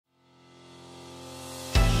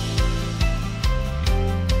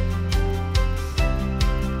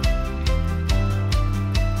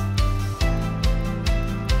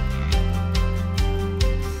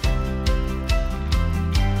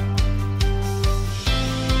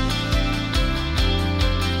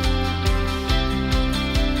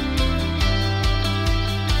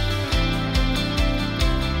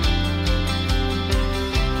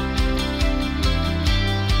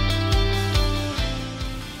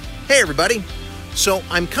Hey everybody! So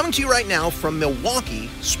I'm coming to you right now from Milwaukee,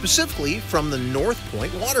 specifically from the North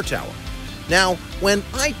Point Water Tower. Now, when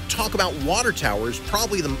I talk about water towers,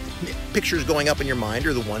 probably the pictures going up in your mind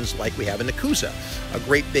are the ones like we have in Nakusa. A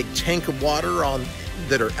great big tank of water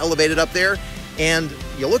that are elevated up there, and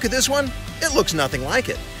you look at this one, it looks nothing like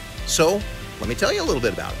it. So let me tell you a little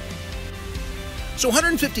bit about it. So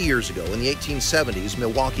 150 years ago, in the 1870s,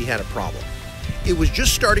 Milwaukee had a problem. It was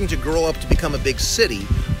just starting to grow up to become a big city,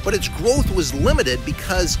 but its growth was limited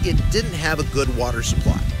because it didn't have a good water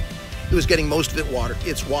supply. It was getting most of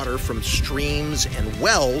its water from streams and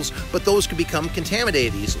wells, but those could become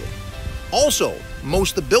contaminated easily. Also,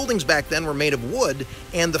 most of the buildings back then were made of wood,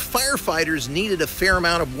 and the firefighters needed a fair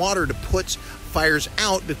amount of water to put fires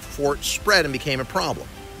out before it spread and became a problem.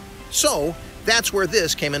 So that's where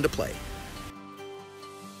this came into play.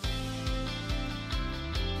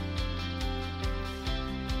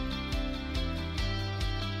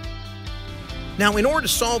 Now, in order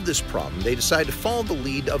to solve this problem, they decided to follow the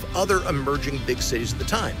lead of other emerging big cities at the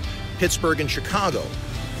time, Pittsburgh and Chicago,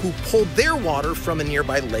 who pulled their water from a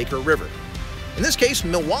nearby lake or river. In this case,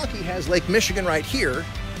 Milwaukee has Lake Michigan right here,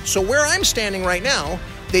 so where I'm standing right now,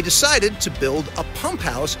 they decided to build a pump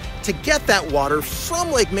house to get that water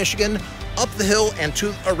from Lake Michigan up the hill and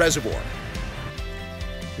to a reservoir.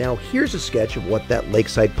 Now, here's a sketch of what that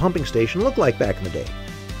lakeside pumping station looked like back in the day.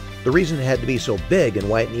 The reason it had to be so big and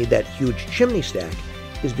why it needed that huge chimney stack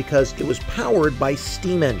is because it was powered by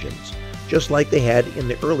steam engines, just like they had in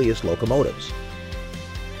the earliest locomotives.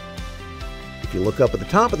 If you look up at the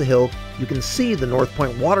top of the hill, you can see the North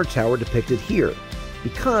Point Water Tower depicted here,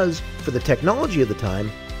 because for the technology of the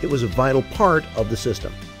time, it was a vital part of the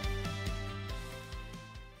system.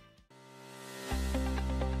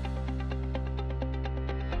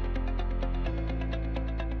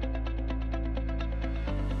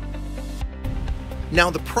 Now,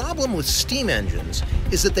 the problem with steam engines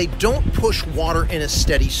is that they don't push water in a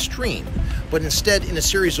steady stream, but instead in a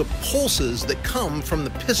series of pulses that come from the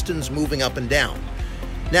pistons moving up and down.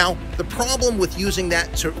 Now, the problem with using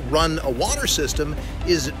that to run a water system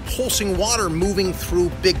is that pulsing water moving through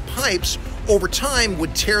big pipes over time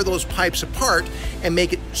would tear those pipes apart and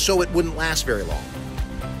make it so it wouldn't last very long.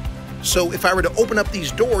 So if I were to open up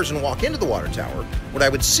these doors and walk into the water tower, what I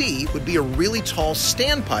would see would be a really tall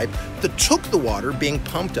standpipe that took the water being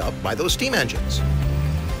pumped up by those steam engines.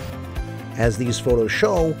 As these photos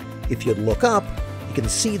show, if you look up, you can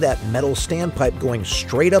see that metal standpipe going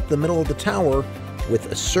straight up the middle of the tower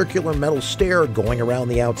with a circular metal stair going around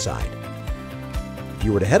the outside. If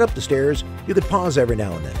you were to head up the stairs, you could pause every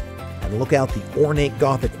now and then and look out the ornate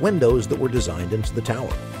Gothic windows that were designed into the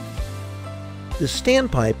tower. The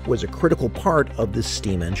standpipe was a critical part of this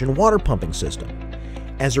steam engine water pumping system.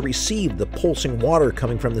 As it received the pulsing water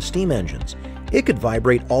coming from the steam engines, it could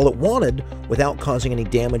vibrate all it wanted without causing any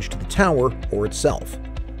damage to the tower or itself.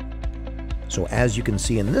 So as you can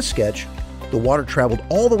see in this sketch, the water traveled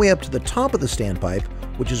all the way up to the top of the standpipe,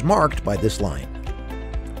 which is marked by this line.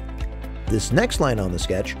 This next line on the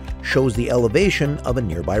sketch shows the elevation of a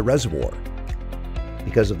nearby reservoir.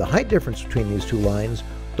 Because of the height difference between these two lines,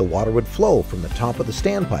 the water would flow from the top of the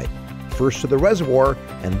standpipe, first to the reservoir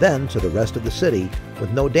and then to the rest of the city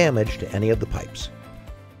with no damage to any of the pipes.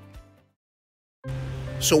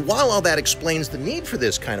 So while all that explains the need for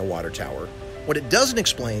this kind of water tower, what it doesn't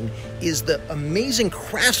explain is the amazing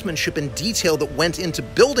craftsmanship and detail that went into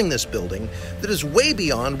building this building that is way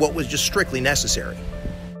beyond what was just strictly necessary.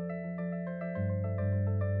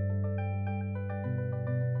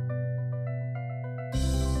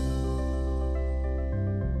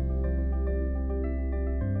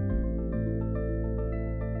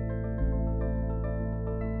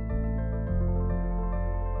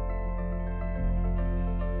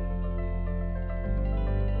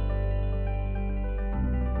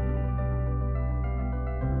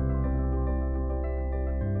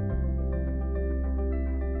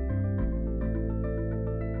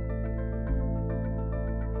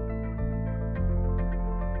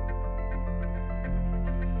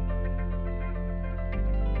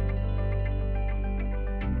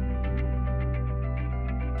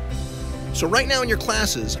 So right now in your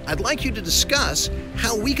classes, I'd like you to discuss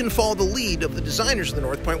how we can follow the lead of the designers of the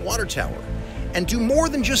North Point Water Tower and do more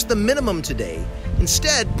than just the minimum today.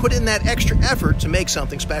 Instead, put in that extra effort to make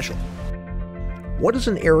something special. What is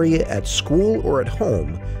an area at school or at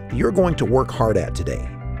home that you're going to work hard at today?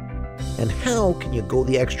 And how can you go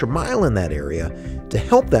the extra mile in that area to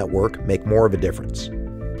help that work make more of a difference?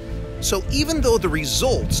 So even though the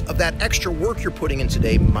results of that extra work you're putting in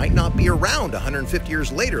today might not be around 150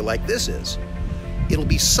 years later like this is, it'll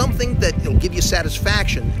be something that will give you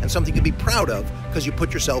satisfaction and something to be proud of because you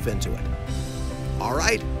put yourself into it. All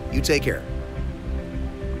right, you take care.